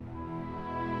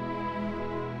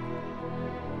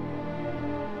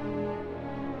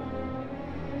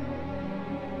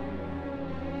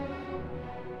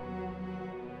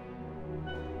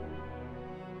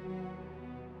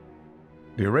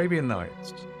The Arabian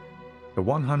Nights, the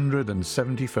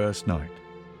 171st night.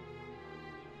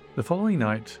 The following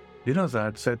night,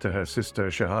 Dinazad said to her sister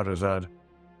Shahrazad,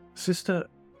 "Sister,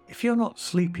 if you're not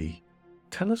sleepy,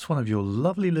 tell us one of your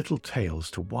lovely little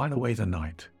tales to while away the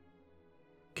night."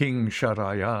 King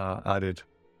Shahrayar added,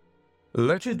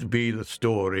 "Let it be the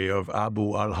story of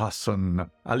Abu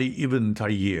al-Hasan Ali ibn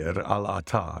Tayyir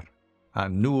al-Attar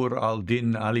and Nur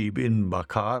al-Din Ali bin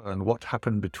Bakar and what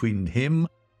happened between him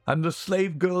and the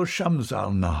slave girl Shams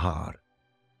al-Nahar."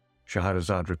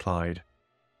 Shahrazad replied,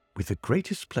 "With the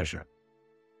greatest pleasure."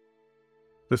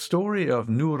 The story of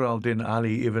Nur al-Din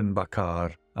Ali ibn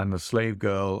Bakar and the slave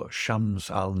girl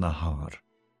Shams al-Nahar.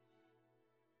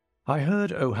 I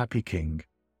heard, O happy king,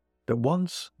 that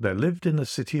once there lived in the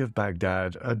city of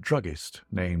Baghdad a druggist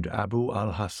named Abu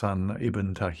al-Hasan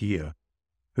ibn Tahir,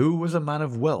 who was a man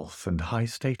of wealth and high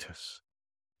status.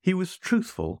 He was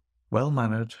truthful,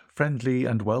 well-mannered, friendly,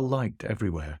 and well-liked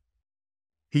everywhere.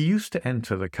 He used to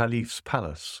enter the caliph's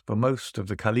palace, for most of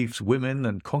the caliph's women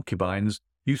and concubines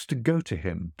used to go to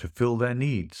him to fill their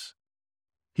needs.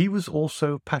 He was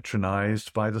also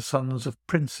patronized by the sons of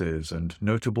princes and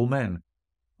notable men,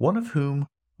 one of whom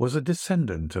was a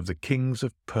descendant of the kings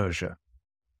of Persia,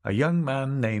 a young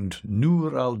man named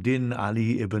Nur al-Din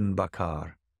Ali ibn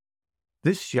Bakar.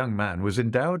 This young man was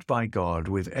endowed by God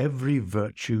with every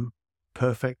virtue,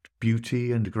 perfect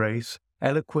beauty and grace,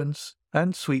 eloquence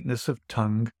and sweetness of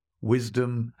tongue,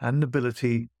 wisdom and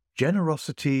nobility,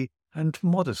 generosity and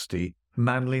modesty,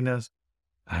 manliness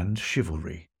and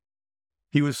chivalry.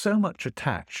 He was so much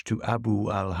attached to Abu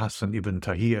al-Hasan ibn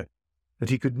Tahir that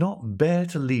he could not bear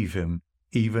to leave him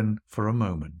even for a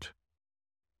moment.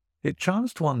 It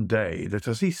chanced one day that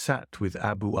as he sat with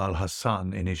Abu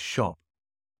al-Hasan in his shop,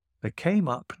 there came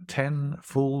up 10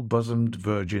 full-bosomed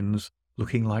virgins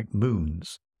looking like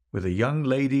moons, with a young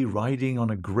lady riding on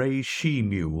a grey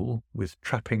she-mule with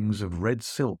trappings of red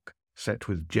silk set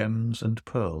with gems and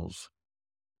pearls.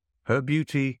 Her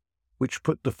beauty, which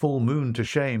put the full moon to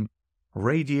shame,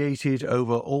 radiated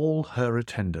over all her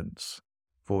attendants,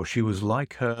 for she was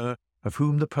like her of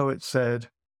whom the poet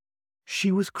said,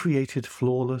 "She was created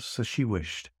flawless as she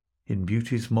wished, in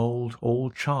beauty's mould all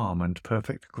charm and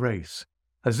perfect grace,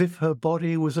 as if her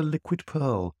body was a liquid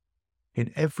pearl, in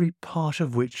every part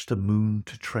of which the moon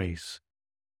to trace.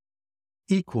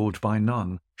 Equalled by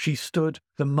none, she stood,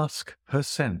 the musk her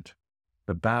scent,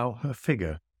 the bough her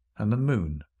figure, and the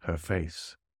moon her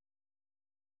face.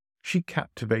 She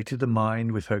captivated the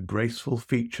mind with her graceful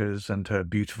features and her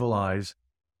beautiful eyes.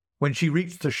 When she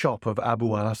reached the shop of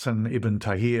Abu al-Hasan ibn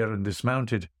Tahir and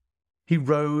dismounted, he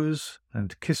rose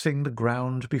and, kissing the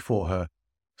ground before her,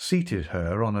 seated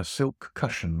her on a silk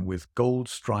cushion with gold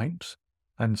stripes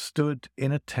and stood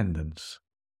in attendance.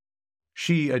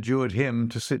 She adjured him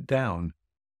to sit down,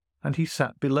 and he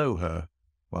sat below her,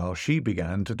 while she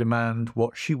began to demand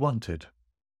what she wanted.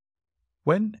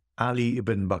 When Ali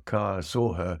ibn Bakar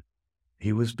saw her,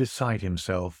 he was beside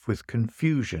himself with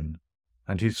confusion,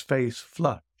 and his face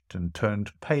flushed and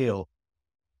turned pale,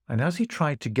 and as he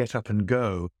tried to get up and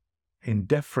go, in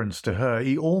deference to her,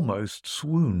 he almost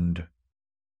swooned.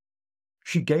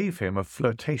 She gave him a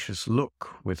flirtatious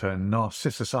look with her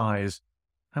narcissus eyes,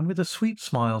 and with a sweet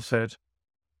smile said,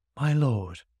 "My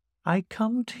lord, I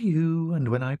come to you, and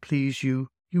when I please you,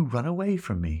 you run away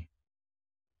from me."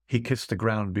 He kissed the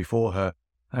ground before her,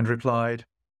 and replied,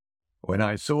 "When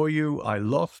I saw you, I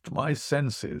lost my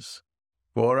senses.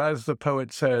 For as the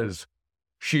poet says,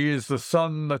 'She is the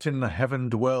sun that in the heaven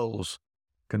dwells.'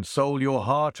 Console your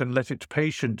heart and let it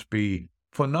patient be,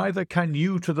 for neither can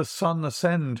you to the sun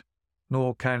ascend,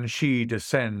 nor can she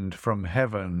descend from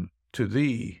heaven to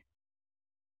thee."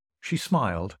 She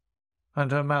smiled,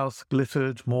 and her mouth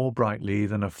glittered more brightly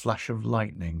than a flash of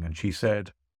lightning, and she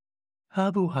said,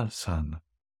 "Abu Hassan,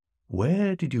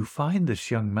 where did you find this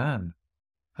young man,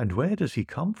 and where does he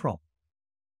come from?"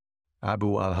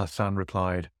 Abu al-Hasan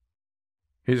replied,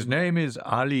 "His name is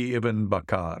Ali ibn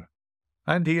Bakar,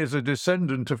 and he is a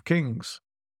descendant of kings."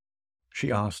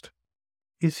 She asked,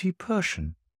 "Is he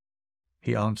Persian?"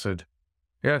 He answered,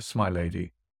 "Yes, my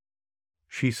lady."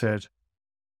 She said,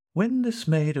 "When this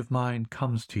maid of mine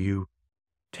comes to you,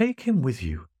 take him with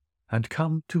you, and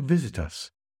come to visit us,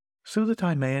 so that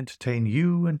I may entertain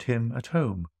you and him at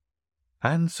home,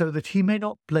 and so that he may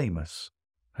not blame us,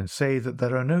 and say that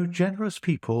there are no generous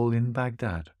people in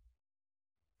Baghdad.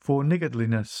 For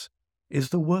niggardliness is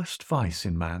the worst vice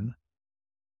in man.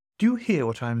 Do you hear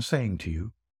what I am saying to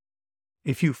you?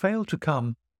 If you fail to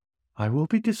come, I will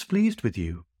be displeased with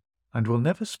you, and will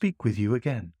never speak with you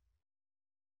again."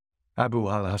 Abu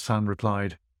al-Hasan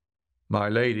replied, "My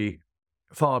lady,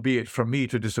 Far be it from me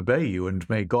to disobey you, and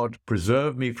may God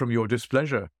preserve me from your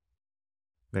displeasure."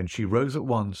 Then she rose at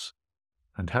once,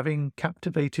 and having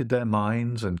captivated their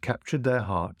minds and captured their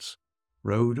hearts,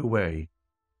 rode away,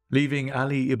 leaving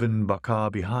Ali ibn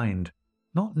Bakr behind,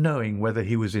 not knowing whether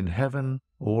he was in heaven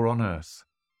or on earth.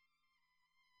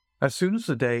 As soon as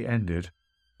the day ended,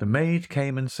 the maid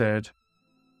came and said,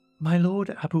 "My lord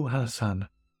Abu Hassan,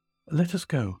 let us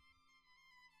go."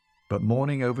 But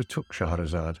morning overtook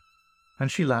Shahrazad,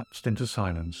 and she lapsed into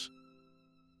silence.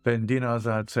 Then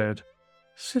Dinarzad said,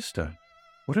 "Sister,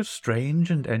 what a strange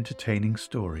and entertaining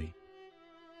story."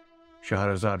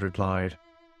 Shahrazad replied,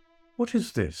 "What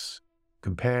is this,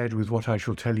 compared with what I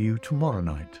shall tell you tomorrow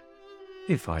night,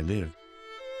 if I live?"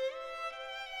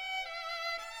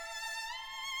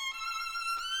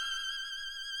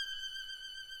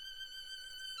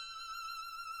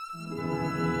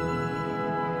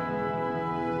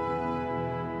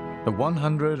 The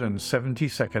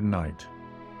 172nd Night.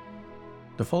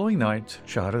 The following night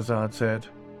Shahrazad said,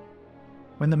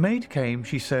 when the maid came,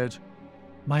 she said,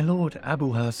 "My lord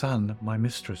Abu Hassan, my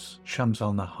mistress, Shams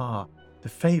al-Nahar, the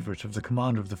favourite of the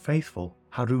Commander of the Faithful,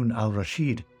 Harun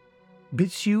al-Rashid,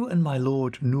 bids you and my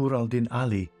lord Nur al-Din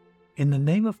Ali, in the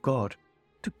name of God,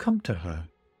 to come to her."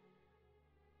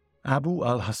 Abu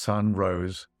al-Hassan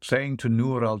rose, saying to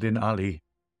Nur al-Din Ali,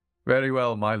 "Very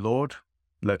well, my lord,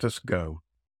 let us go."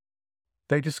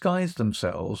 They disguised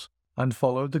themselves and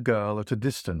followed the girl at a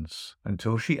distance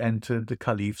until she entered the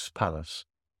Caliph's palace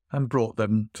and brought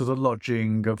them to the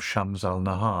lodging of Shams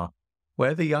al-Nahar,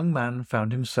 where the young man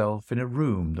found himself in a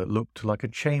room that looked like a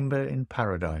chamber in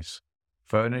paradise,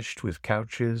 furnished with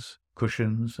couches,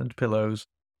 cushions, and pillows,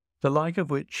 the like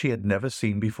of which he had never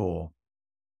seen before.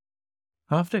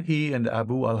 After he and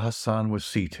Abu al-Hassan were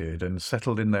seated and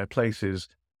settled in their places,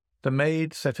 the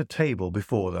maid set a table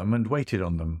before them and waited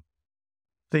on them.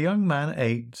 The young man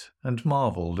ate and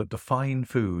marvelled at the fine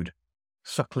food,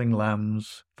 suckling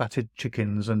lambs, fatted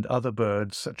chickens, and other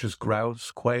birds such as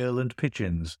grouse, quail, and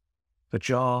pigeons, the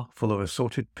jar full of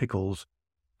assorted pickles,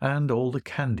 and all the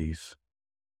candies.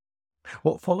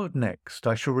 What followed next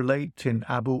I shall relate in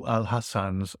Abu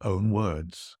al-Hassan's own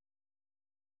words.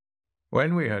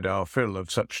 When we had our fill of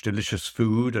such delicious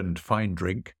food and fine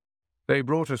drink, they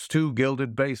brought us 2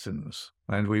 gilded basins,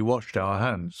 and we washed our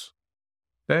hands.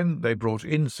 Then they brought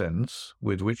incense,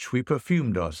 with which we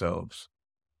perfumed ourselves.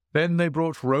 Then they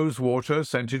brought rose water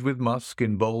scented with musk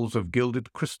in bowls of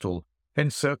gilded crystal,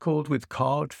 encircled with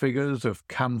carved figures of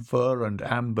camphor and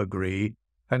ambergris,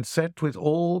 and set with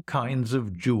all kinds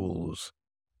of jewels.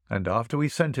 And after we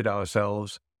scented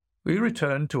ourselves, we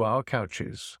returned to our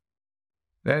couches.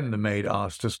 Then the maid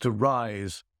asked us to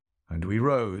rise, and we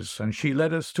rose, and she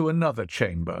led us to another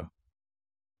chamber.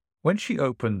 When she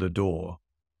opened the door,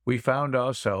 we found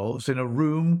ourselves in a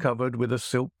room covered with a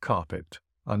silk carpet,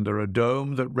 under a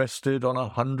dome that rested on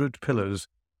 100 pillars,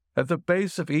 at the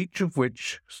base of each of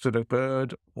which stood a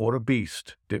bird or a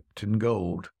beast dipped in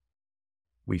gold.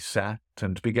 We sat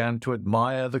and began to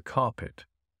admire the carpet,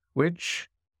 which,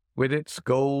 with its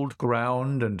gold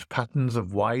ground and patterns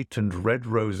of white and red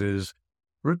roses,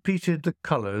 repeated the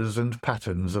colours and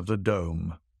patterns of the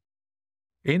dome.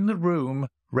 In the room,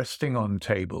 resting on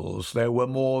tables, there were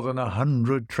more than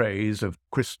 100 trays of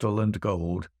crystal and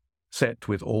gold, set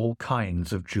with all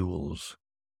kinds of jewels.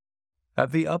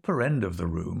 At the upper end of the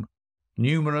room,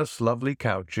 numerous lovely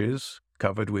couches,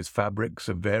 covered with fabrics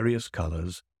of various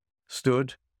colours,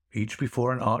 stood, each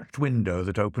before an arched window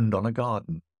that opened on a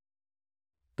garden.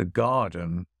 The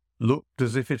garden looked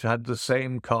as if it had the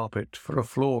same carpet for a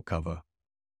floor cover.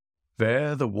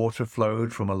 There the water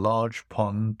flowed from a large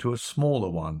pond to a smaller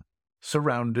one,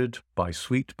 surrounded by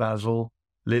sweet basil,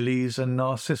 lilies, and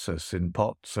narcissus in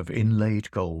pots of inlaid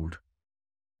gold.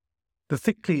 The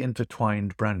thickly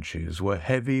intertwined branches were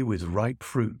heavy with ripe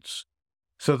fruits,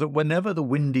 so that whenever the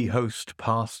windy host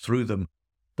passed through them,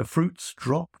 the fruits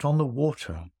dropped on the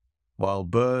water, while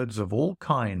birds of all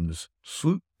kinds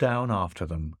swooped down after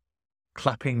them,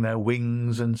 clapping their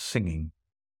wings and singing.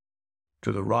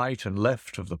 To the right and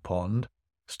left of the pond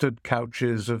stood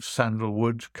couches of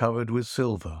sandalwood covered with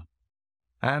silver,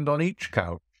 and on each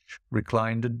couch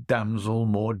reclined a damsel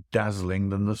more dazzling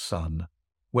than the sun,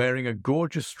 wearing a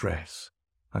gorgeous dress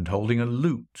and holding a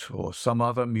lute or some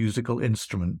other musical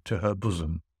instrument to her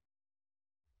bosom.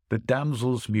 The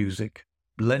damsel's music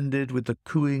blended with the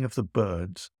cooing of the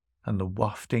birds, and the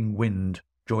wafting wind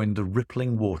joined the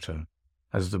rippling water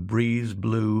as the breeze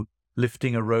blew,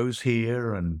 lifting a rose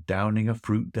here and downing a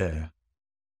fruit there.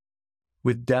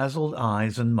 With dazzled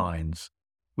eyes and minds,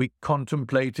 we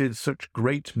contemplated such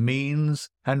great means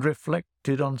and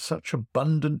reflected on such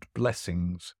abundant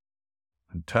blessings,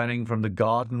 and turning from the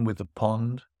garden with the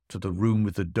pond to the room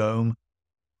with the dome,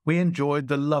 we enjoyed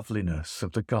the loveliness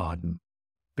of the garden,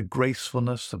 the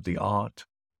gracefulness of the art,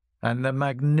 and the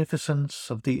magnificence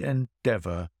of the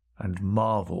endeavour, and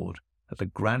marvelled at the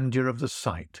grandeur of the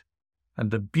sight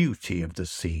and the beauty of the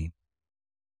scene.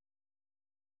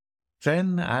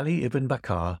 Then Ali ibn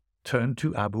Bakr turned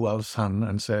to Abu al-Hasan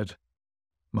and said,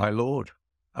 "My lord,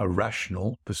 a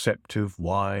rational, perceptive,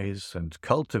 wise, and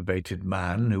cultivated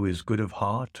man who is good of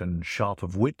heart and sharp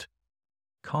of wit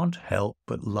can't help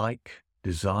but like,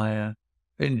 desire,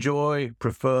 enjoy,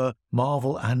 prefer,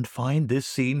 marvel, and find this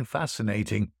scene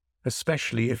fascinating,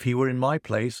 especially if he were in my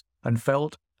place and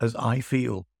felt as I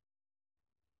feel.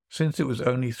 Since it was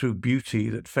only through beauty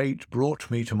that fate brought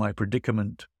me to my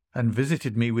predicament and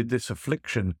visited me with this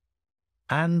affliction,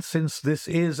 and since this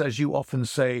is, as you often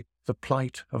say, the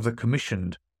plight of the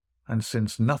commissioned, and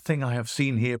since nothing I have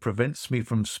seen here prevents me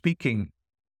from speaking,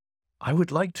 I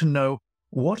would like to know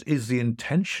what is the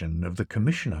intention of the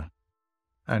commissioner,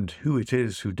 and who it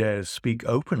is who dares speak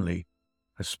openly,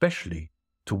 especially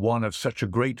to one of such a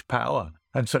great power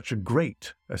and such a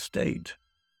great estate."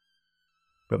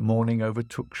 But morning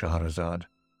overtook Shahrazad,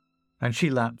 and she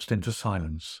lapsed into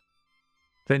silence.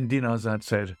 Then Dinarzad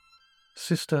said,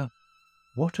 "Sister,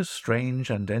 what a strange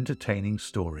and entertaining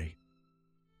story."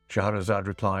 Shahrazad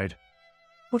replied,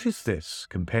 "What is this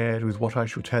compared with what I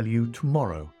shall tell you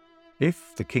tomorrow,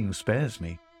 if the king spares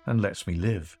me and lets me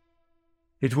live?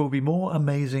 It will be more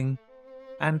amazing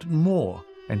and more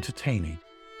entertaining."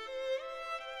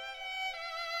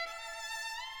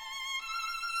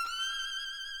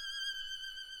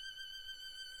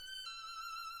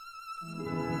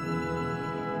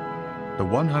 The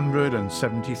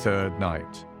 173rd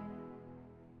Night.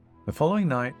 The following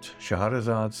night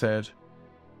Shahrazad said,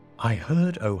 "I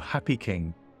heard, O happy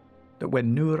king, that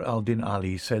when Nur al-Din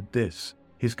Ali said this,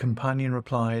 his companion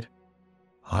replied,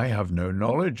 'I have no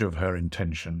knowledge of her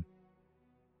intention,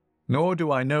 nor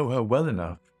do I know her well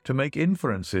enough to make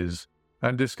inferences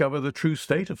and discover the true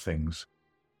state of things.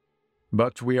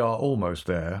 But we are almost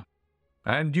there,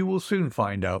 and you will soon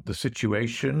find out the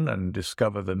situation and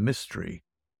discover the mystery.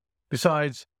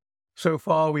 Besides, so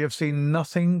far we have seen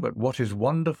nothing but what is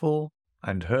wonderful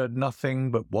and heard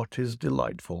nothing but what is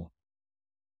delightful."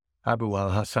 Abu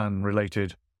al-Hasan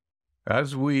related,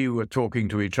 "As we were talking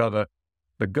to each other,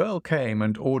 the girl came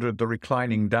and ordered the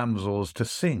reclining damsels to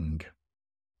sing,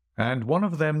 and one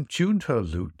of them tuned her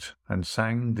lute and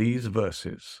sang these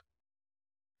verses: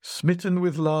 'Smitten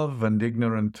with love and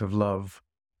ignorant of love,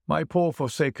 my poor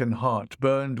forsaken heart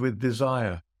burned with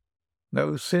desire.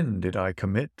 No sin did I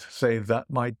commit, save that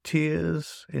my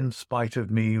tears, in spite of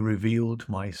me, revealed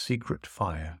my secret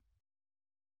fire.'"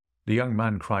 The young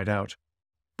man cried out,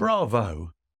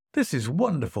 "Bravo! This is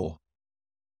wonderful!"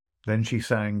 Then she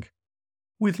sang,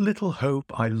 "With little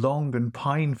hope I long and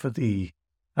pine for thee,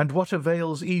 and what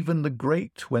avails even the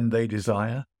great when they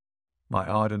desire? My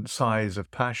ardent sighs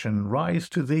of passion rise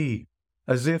to thee,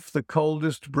 as if the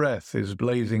coldest breath is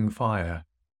blazing fire."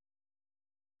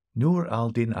 Nur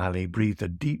al-Din Ali breathed a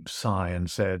deep sigh and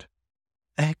said,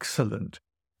 "Excellent!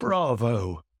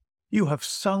 Bravo! You have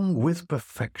sung with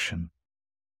perfection."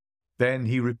 Then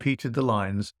he repeated the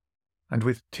lines, and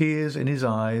with tears in his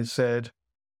eyes said,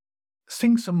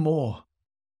 "Sing some more."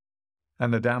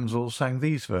 And the damsels sang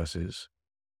these verses: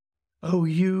 "O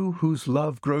you whose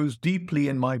love grows deeply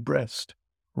in my breast,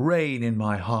 reign in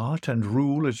my heart and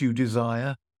rule as you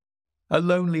desire. A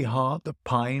lonely heart that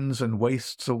pines and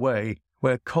wastes away,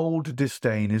 where cold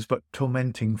disdain is but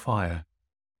tormenting fire.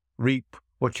 Reap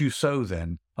what you sow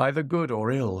then, either good or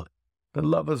ill. The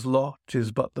lover's lot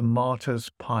is but the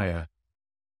martyr's pyre."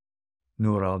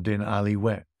 Nur al-Din Ali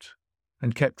wept,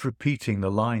 and kept repeating the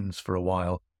lines for a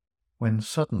while, when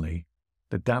suddenly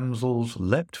the damsels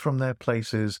leapt from their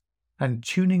places, and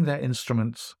tuning their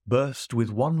instruments, burst with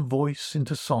one voice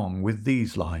into song with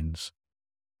these lines: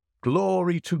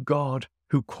 "Glory to God,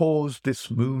 who caused this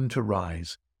moon to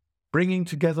rise, bringing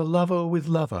together lover with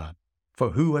lover.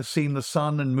 For who has seen the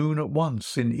sun and moon at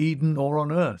once in Eden or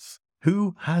on earth?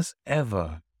 Who has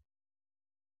ever?"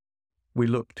 We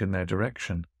looked in their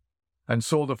direction, and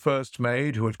saw the first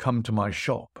maid who had come to my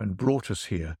shop and brought us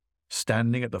here,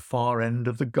 standing at the far end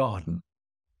of the garden,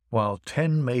 while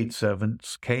 10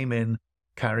 maidservants came in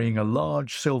carrying a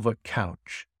large silver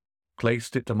couch,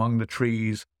 placed it among the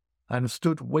trees, and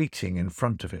stood waiting in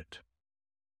front of it.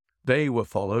 They were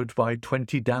followed by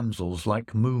 20 damsels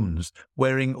like moons,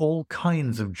 wearing all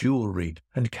kinds of jewelry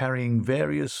and carrying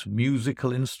various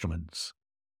musical instruments.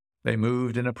 They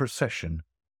moved in a procession,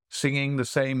 singing the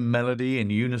same melody in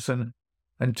unison,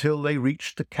 until they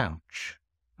reached the couch,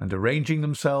 and arranging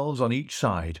themselves on each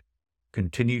side,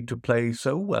 continued to play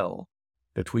so well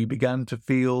that we began to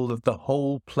feel that the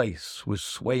whole place was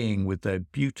swaying with their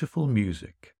beautiful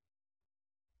music.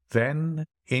 Then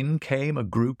in came a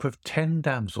group of 10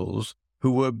 damsels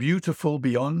who were beautiful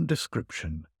beyond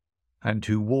description, and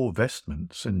who wore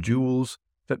vestments and jewels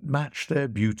that matched their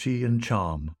beauty and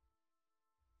charm.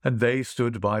 And they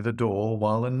stood by the door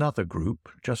while another group,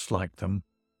 just like them,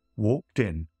 walked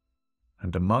in,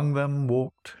 and among them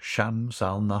walked Shams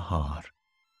al-Nahar.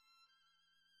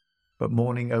 But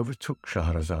morning overtook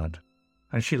Shahrazad,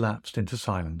 and she lapsed into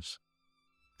silence.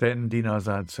 Then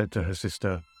Dinarzad said to her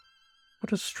sister,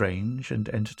 "What a strange and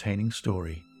entertaining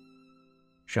story."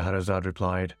 Shahrazad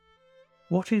replied,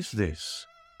 "What is this,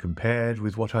 compared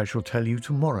with what I shall tell you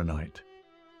tomorrow night?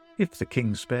 If the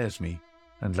king spares me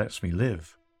and lets me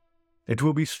live, it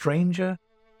will be stranger,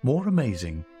 more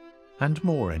amazing, and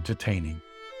more entertaining."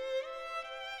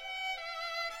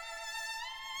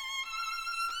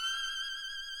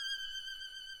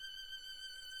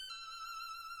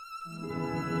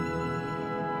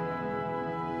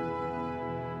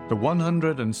 The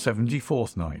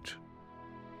 174th Night.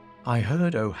 I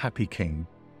heard, O happy king,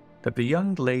 that the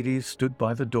young ladies stood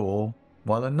by the door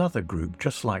while another group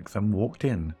just like them walked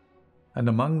in, and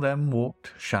among them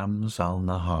walked Shams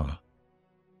al-Nahar.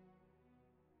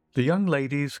 The young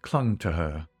ladies clung to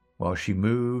her while she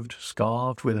moved,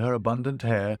 scarved with her abundant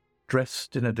hair,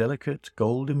 dressed in a delicate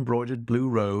gold-embroidered blue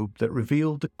robe that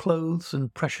revealed the clothes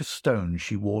and precious stones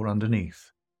she wore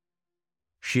underneath.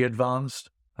 She advanced,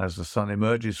 as the sun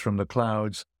emerges from the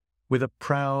clouds, with a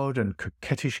proud and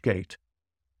coquettish gait,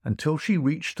 until she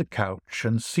reached the couch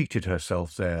and seated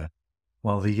herself there,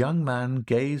 while the young man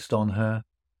gazed on her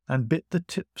and bit the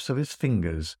tips of his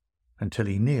fingers until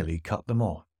he nearly cut them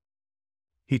off.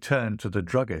 He turned to the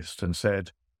druggist and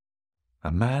said,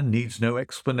 "A man needs no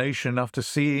explanation after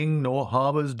seeing, nor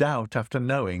harbours doubt after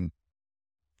knowing."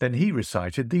 Then he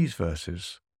recited these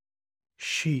verses: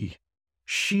 She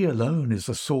alone is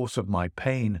the source of my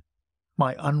pain,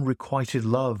 my unrequited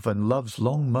love and love's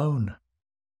long moan.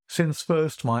 Since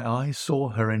first my eyes saw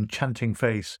her enchanting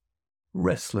face,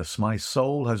 restless my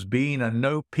soul has been and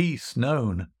no peace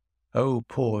known. O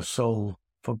poor soul,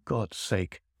 for God's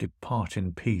sake, depart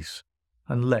in peace,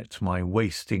 and let my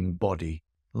wasting body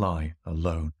lie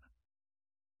alone.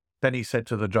 Then he said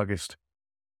to the druggist,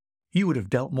 "You would have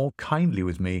dealt more kindly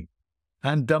with me,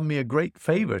 and done me a great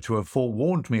favour to have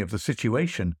forewarned me of the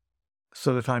situation,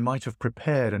 so that I might have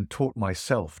prepared and taught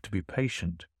myself to be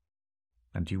patient."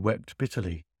 And he wept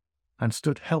bitterly, and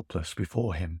stood helpless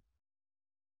before him.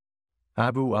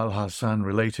 Abu al-Hasan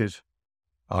related,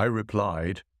 "I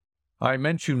replied, I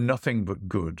meant you nothing but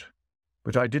good,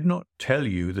 but I did not tell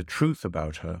you the truth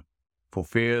about her, for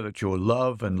fear that your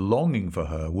love and longing for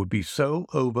her would be so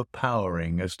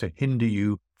overpowering as to hinder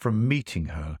you from meeting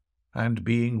her and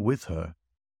being with her.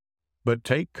 But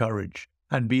take courage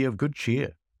and be of good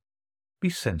cheer. Be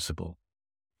sensible.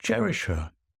 Cherish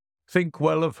her. Think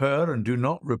well of her and do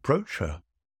not reproach her,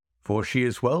 for she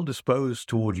is well disposed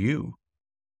toward you."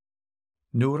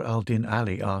 Nur al-Din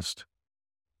Ali asked,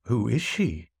 "Who is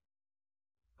she?"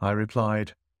 I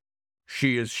replied,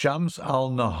 "She is Shams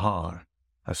al-Nahar,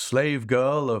 a slave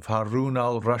girl of Harun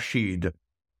al-Rashid,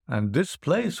 and this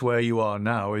place where you are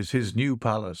now is his new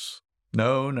palace,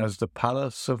 known as the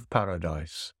Palace of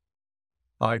Paradise.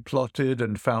 I plotted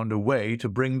and found a way to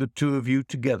bring the two of you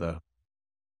together.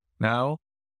 Now,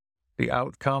 the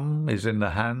outcome is in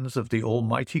the hands of the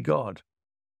Almighty God.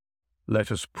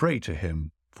 Let us pray to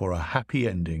him for a happy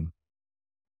ending."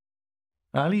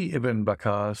 Ali ibn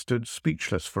Bakr stood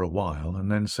speechless for a while and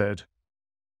then said,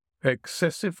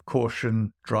 "Excessive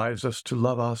caution drives us to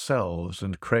love ourselves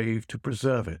and crave to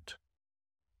preserve it.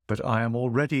 But I am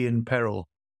already in peril,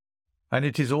 and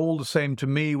it is all the same to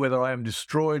me whether I am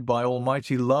destroyed by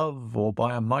almighty love or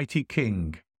by a mighty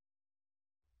king."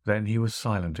 Then he was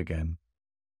silent again.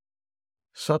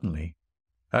 Suddenly,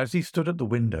 as he stood at the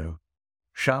window,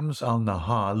 Shams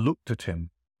al-Nahar looked at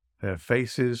him, their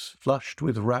faces flushed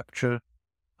with rapture,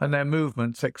 and their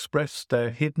movements expressed their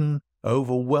hidden,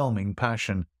 overwhelming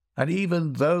passion, and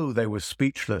even though they were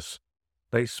speechless,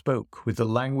 they spoke with the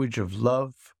language of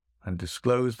love and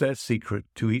disclosed their secret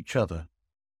to each other.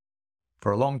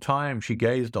 For a long time she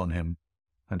gazed on him,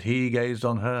 and he gazed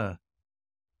on her.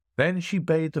 Then she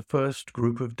bade the first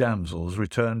group of damsels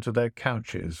return to their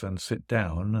couches and sit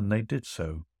down, and they did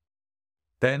so.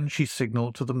 Then she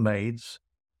signalled to the maids,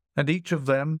 and each of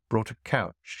them brought a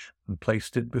couch and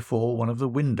placed it before one of the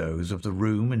windows of the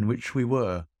room in which we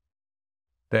were.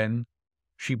 Then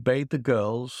she bade the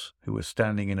girls, who were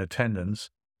standing in attendance,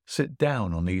 sit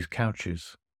down on these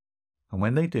couches, and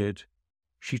when they did,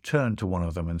 she turned to one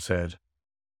of them and said,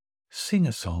 sing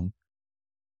a song."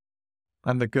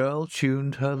 And the girl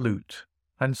tuned her lute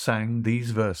and sang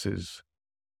these verses.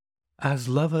 As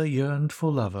lover yearned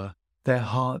for lover, their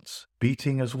hearts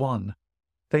beating as one,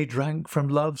 they drank from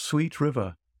love's sweet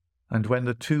river, and when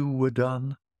the two were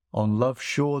done, on love's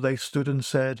shore they stood and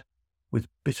said, with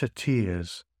bitter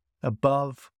tears,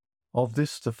 above, of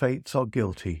this the fates are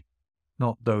guilty,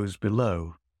 not those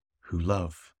below who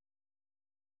love.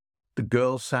 The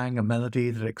girl sang a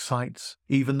melody that excites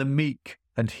even the meek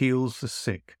and heals the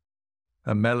sick,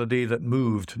 a melody that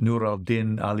moved Nur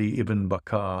al-Din Ali ibn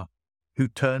Bakr, who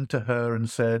turned to her and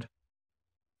said,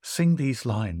 "Sing these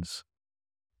lines.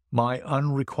 My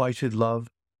unrequited love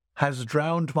has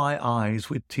drowned my eyes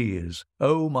with tears.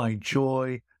 O my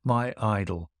joy, my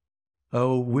idol,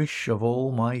 O wish of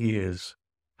all my years,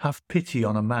 have pity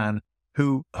on a man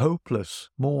who, hopeless,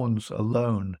 mourns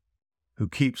alone, who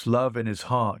keeps love in his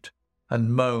heart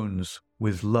and moans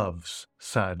with love's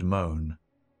sad moan."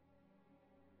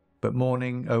 But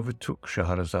morning overtook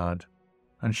Shahrazad,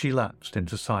 and she lapsed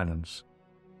into silence.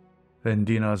 Then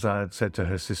Dinarzad said to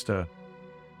her sister,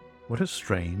 "What a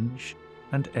strange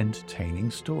and entertaining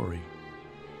story."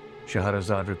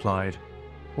 Shahrazad replied,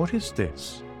 "What is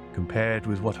this compared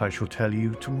with what I shall tell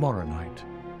you tomorrow night,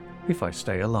 if I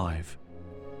stay alive?"